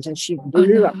pregnant and she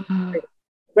blew up.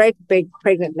 Great big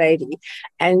pregnant lady.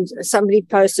 And somebody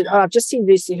posted, I've just seen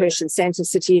Lucy Hirsch in Santa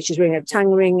City. She's wearing a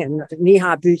tongue ring and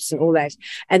knee-high boots and all that.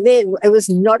 And then it was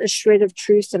not a shred of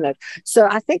truth in it. So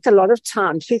I think a lot of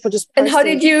times people just... And how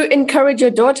did you encourage your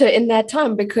daughter in that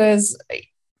time? Because...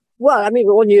 Well, I mean,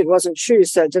 we all knew it wasn't true,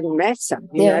 so it didn't matter.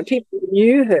 You know, people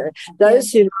knew her. Those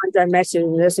who mind don't matter,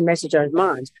 and those who matter don't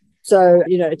mind. So,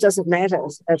 it doesn't matter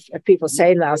if people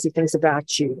say lousy things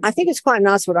about you. I think it's quite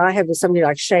nice what I have with somebody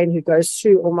like Shane who goes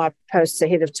through all my posts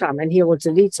ahead of time and he will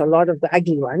delete a lot of the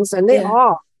ugly ones. And there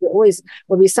always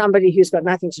will be somebody who's got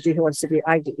nothing to do who wants to be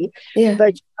ugly. Yeah.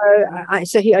 But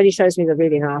so he only shows me the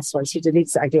really nice ones. He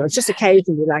deletes the ugly ones, just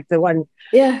occasionally, like the one.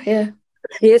 Yeah.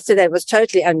 Yesterday was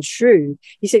totally untrue.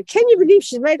 He said, "Can you believe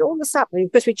she's made all this up?"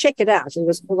 And because we check it out,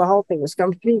 the whole thing was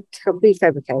complete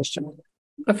fabrication.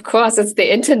 Of course, it's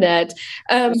the internet.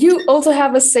 You also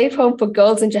have a safe home for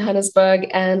girls in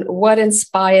Johannesburg, and what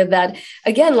inspired that?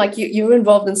 Again, like you're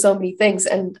involved in so many things,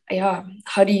 and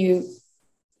how do you?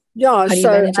 Yeah,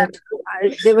 so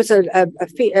there was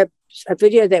a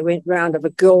video that went round of a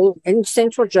girl in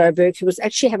central Joburg who was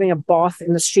actually having a bath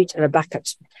in the street in a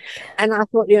bucket. And I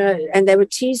thought, and they were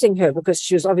teasing her because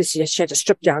she had to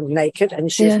strip down naked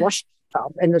and she was washing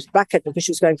herself in this bucket because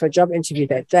she was going for a job interview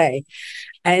that day.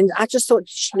 And I just thought,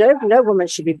 no woman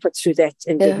should be put through that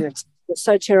indignity. It was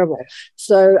so terrible.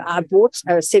 So I bought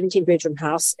a 17-bedroom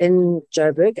house in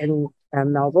Joburg in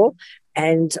Melville,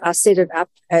 and I set it up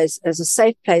as a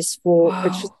safe place for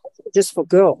just for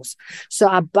girls. So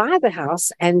I buy the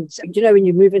house, and when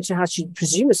you move into a house, you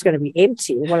presume it's going to be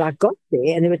empty. Well, I got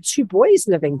there, and there were 2 boys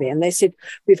living there, and they said,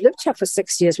 "We've lived here for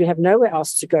 6 years. We have nowhere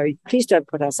else to go. Please don't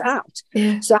put us out."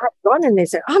 Yeah. So I had gone, and they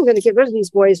said, "I'm going to get rid of these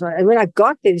boys." And when I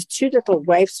got there, these 2 little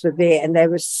waifs were there, and they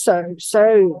were so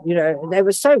they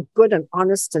were so good and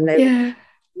honest, and they were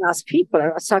nice people.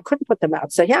 So I couldn't put them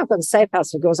out. So I've got a safe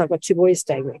house for girls. I've got 2 boys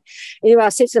staying there. Anyway, I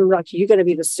said to them, like, you're going to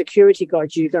be the security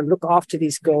guard. You're going to look after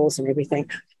these girls and everything.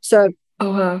 So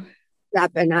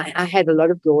and I had a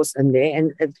lot of girls in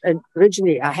there. And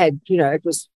originally I had, it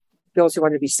was girls who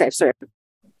wanted to be safe.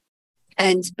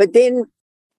 But then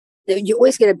you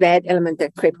always get a bad element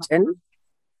that crept in.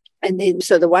 And then,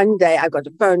 so the one day I got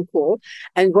a phone call,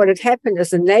 and what had happened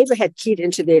is the neighbor had keyed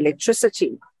into the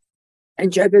electricity.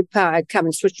 And Joburg Power had come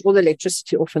and switched all the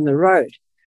electricity off on the road.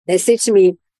 They said to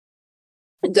me,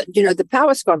 the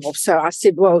power's gone off. So I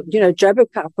said, well,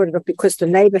 Joburg Power put it off because the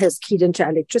neighbor has keyed into our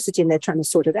electricity and they're trying to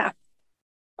sort it out.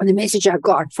 And the message I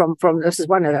got from this is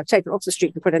one that I take it off the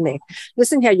street and put in there.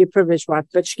 Listen here, you privileged white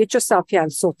bitch, get yourself here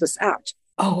and sort this out.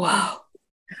 Oh, wow.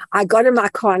 I got in my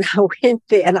car and I went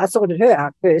there and I sorted her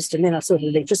out first, and then I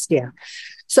sorted electricity out.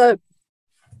 So,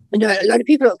 a lot of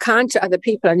people are kind to other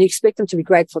people and you expect them to be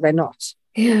grateful. They're not.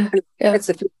 Yeah. That's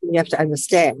the thing you have to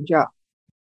understand. Yeah.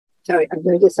 Sorry, I'm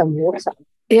going to get some water.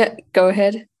 Yeah, go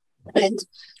ahead. And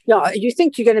you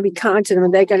think you're going to be kind to them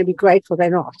and they're going to be grateful. They're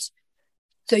not.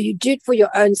 So you do it for your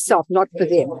own self, not for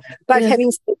them. But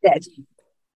having said that,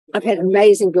 I've had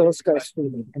amazing girls go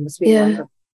through me, and it's been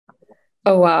wonderful.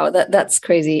 Oh, wow. That's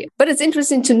crazy. But it's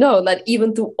interesting to know that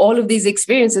even through all of these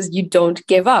experiences, you don't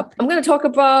give up. I'm going to talk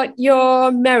about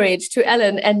your marriage to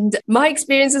Alan. And my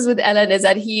experiences with Alan is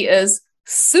that he is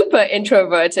super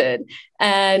introverted,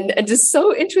 and just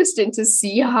so interesting to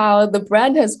see how the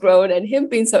brand has grown and him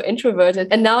being so introverted.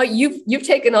 And now you've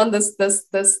taken on this,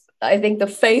 I think, the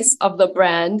face of the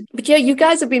brand. But you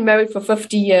guys have been married for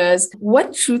 50 years.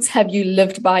 What truths have you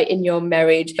lived by in your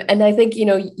marriage? And I think,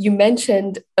 you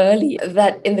mentioned early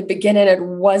that in the beginning, it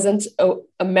wasn't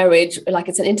a marriage, like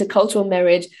it's an intercultural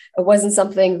marriage. It wasn't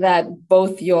something that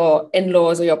both your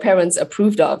in-laws or your parents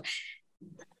approved of.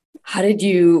 How did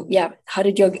you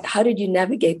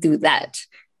navigate through that?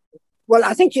 Well,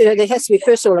 I think, there has to be,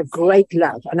 first of all, a great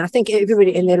love. And I think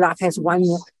everybody in their life has one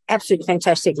absolutely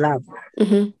fantastic love.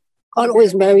 Mm-hmm. I'll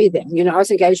always marry them. I was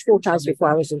engaged 4 times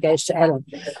before I was engaged to Alan.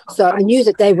 So I knew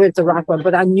that they weren't the right one,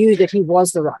 but I knew that he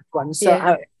was the right one. So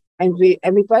I And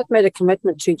we both made a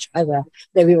commitment to each other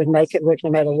that we would make it work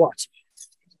no matter what.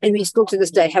 And we still to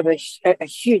this day have a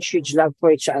huge, huge love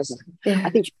for each other. Yeah. I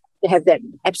think you have that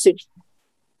absolute,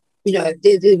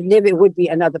 there never would be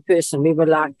another person. We were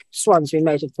like swans, we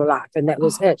mated for life, and that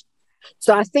was it.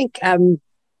 So I think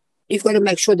you've got to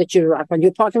make sure that you're the right one.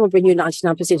 Your partner will bring you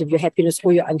 99% of your happiness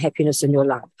or your unhappiness in your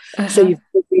life. So you've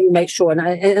got to really make sure. And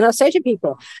I say to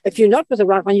people, if you're not with the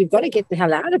right one, you've got to get the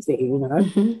hell out of there,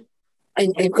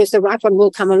 And because the right one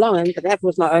will come along. And that happened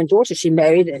with my own daughter. She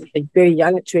married very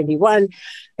young at 21.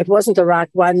 It wasn't the right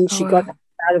one. She got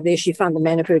out of there. She found the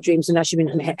man of her dreams, and now she's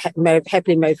been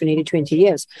happily married for nearly 20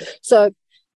 years. So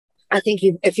I think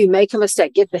if you make a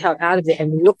mistake, get the hell out of there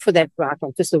and look for that right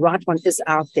one, because the right one is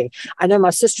out there. I know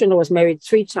my sister-in-law was married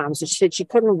 3 times, and she said she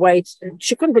couldn't wait.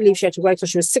 She couldn't believe she had to wait till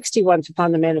she was 61 to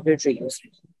find the man of her dreams.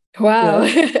 Wow.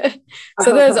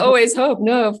 So there's always hope.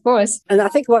 No, of course. And I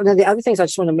think one of the other things I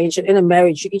just want to mention, in a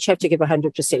marriage, you each have to give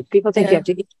 100%. People think you have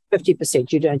to give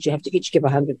 50%. You don't. You have to each give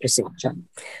 100%.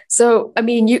 So, I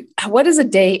mean, what does a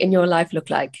day in your life look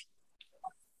like?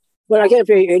 Well, I get up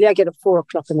very early. I get up 4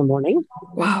 o'clock in the morning.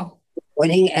 Wow.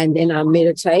 And then I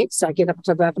meditate. So I get up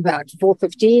to about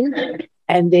 4:15,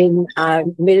 and then I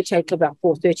meditate till about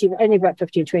 4:30, only about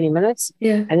 15, 20 minutes.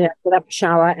 Yeah. And then I get up,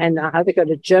 shower, and I either go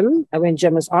to gym when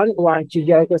gym is on, or I do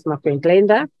yoga with my friend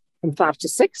Glenda from 5 to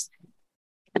 6.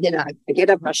 And then I get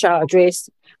up, I shower, dress,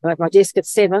 I'm at my desk at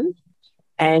 7,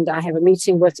 and I have a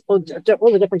meeting with all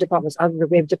the different departments, either the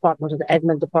web department or the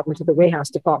admin department or the warehouse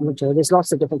department, or there's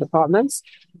lots of different departments.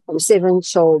 From 7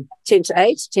 till 10 to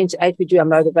 8. 10 to 8, we do our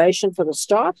motivation for the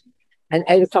staff. And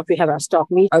 8 o'clock, we have our staff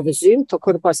meet over Zoom till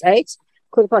 8:15.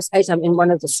 8:15, I'm in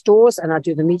one of the stores, and I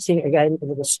do the meeting again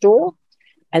with the store.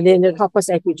 And then at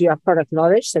 8:30, we do our product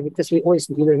knowledge. So because we always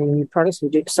do learning new products, we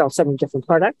do sell so many different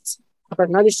products.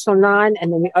 Product knowledge till 9,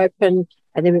 and then we open,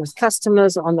 and then we with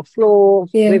customers on the floor,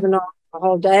 webinar the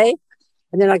whole day.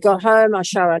 And then I go home, I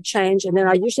shower, I change, and then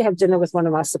I usually have dinner with one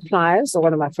of my suppliers or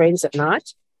one of my friends at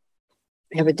night.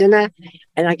 We have a dinner,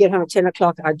 and I get home at 10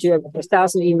 o'clock. I do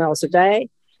 1,000 emails a day.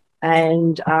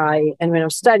 And when I'm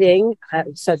studying,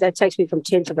 so that takes me from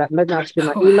 10 to about midnight to do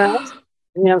my emails.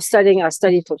 And when I'm studying, I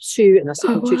study till 2, and I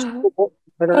sleep from 2 to 4.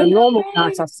 But on a normal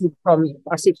night, I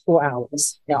sleep 4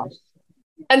 hours. Yeah.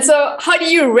 And so how do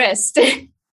you rest?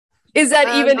 Is that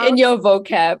even in your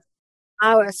vocab?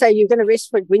 I say you're going to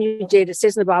rest when you're dead. It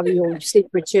says in the Bible you'll sleep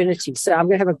for eternity. So I'm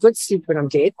going to have a good sleep when I'm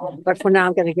dead. But for now,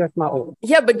 I'm going to give it my all.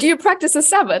 Yeah, but do you practice the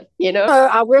Sabbath, So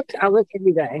I work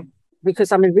every day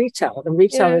because I'm in retail. And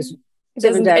retail is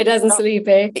 7 days. It doesn't sleep,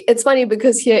 eh? It's funny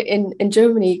because here in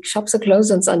Germany, shops are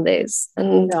closed on Sundays.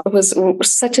 And it was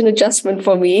such an adjustment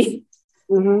for me.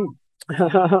 Mm-hmm.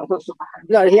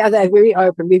 No, yeah, they're very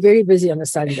open. We're very busy on a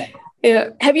Sunday. Yeah.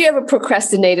 Have you ever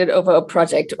procrastinated over a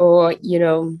project or,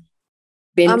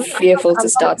 been fearful to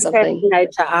start something?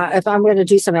 If I'm going to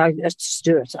do something, I just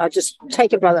do it. I just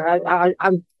take it, brother.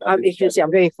 I'm you can see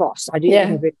I'm very fast. I do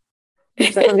everything.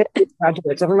 So I'm going to do it, I do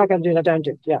it. So if I'm not going to do it, I don't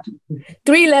do it. Yeah.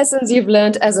 3 lessons you've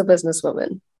learned as a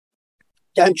businesswoman.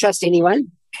 Don't trust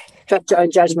anyone. Trust your own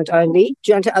judgment only.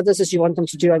 Do unto others as you want them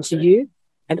to do unto you.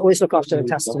 And always look after the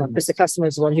customer, because the customer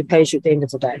is the one who pays you at the end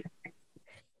of the day.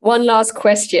 One last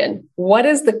question. What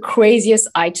is the craziest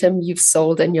item you've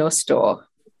sold in your store?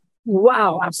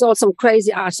 Wow, I've sold some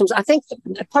crazy items. I think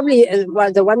probably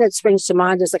the one that springs to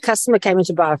mind is a customer came in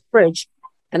to buy a fridge,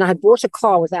 and I had bought a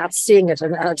car without seeing it,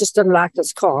 and I just didn't like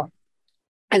this car.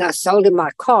 And I sold him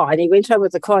my car, and he went home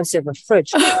with the car instead of a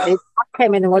fridge. And he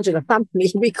came in and wanted to thump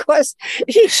me because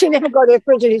she never got her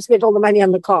fridge, and he spent all the money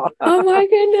on the car. Oh my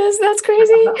goodness, that's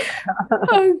crazy.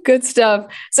 Oh, good stuff.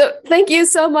 So thank you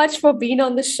so much for being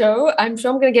on the show. I'm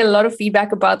sure I'm going to get a lot of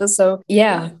feedback about this. So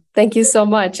yeah, thank you so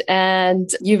much. And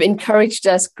you've encouraged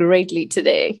us greatly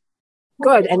today.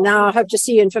 Good. And now I hope to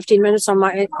see you in 15 minutes on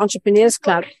my Entrepreneurs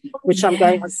Club, which I'm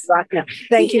going on right now.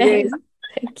 Thank you very much.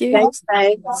 Thank you. Thanks,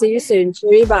 Dave. See you soon.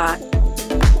 Bye.